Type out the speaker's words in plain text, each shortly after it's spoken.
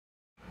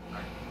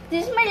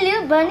This is my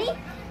little bunny.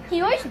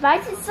 He always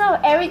bites himself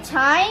every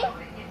time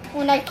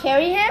when I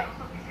carry him.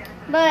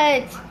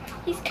 But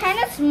he's kind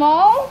of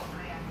small.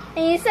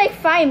 And he's like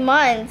 5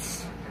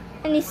 months.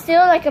 And he's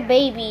still like a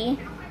baby.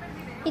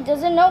 He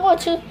doesn't know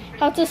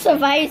how to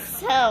survive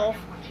himself.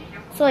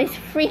 So he's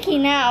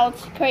freaking out.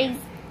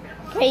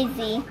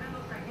 Crazy.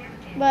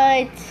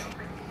 But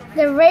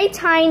they're very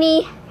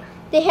tiny.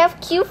 They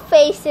have cute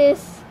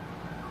faces.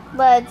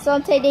 But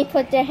sometimes they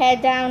put their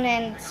head down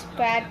and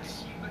scratch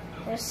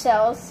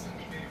themselves.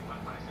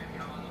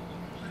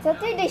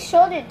 Sometimes they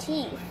show their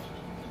teeth.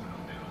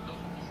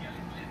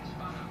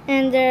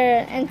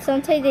 And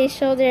sometimes they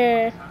show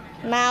their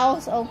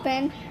mouths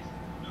open.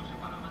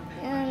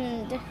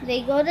 And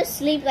they go to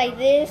sleep like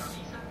this.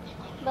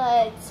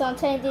 But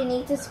sometimes they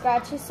need to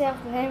scratch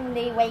themselves and then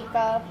they wake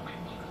up.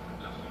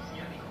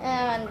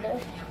 And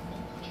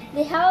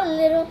they have a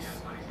little...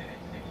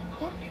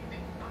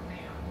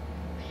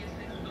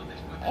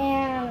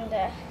 And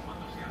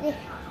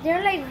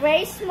they're like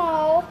very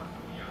small.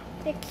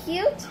 They're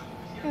cute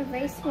and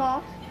very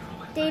small.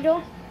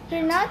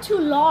 They're not too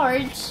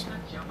large.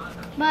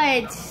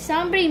 But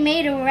somebody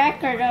made a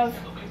record of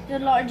the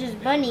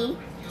largest bunny.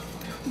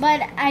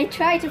 But I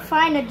tried to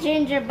find a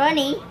ginger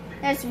bunny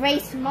that's very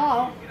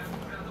small.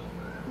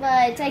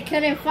 But I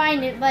couldn't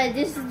find it. But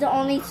this is the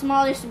only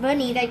smallest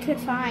bunny that I could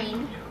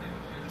find.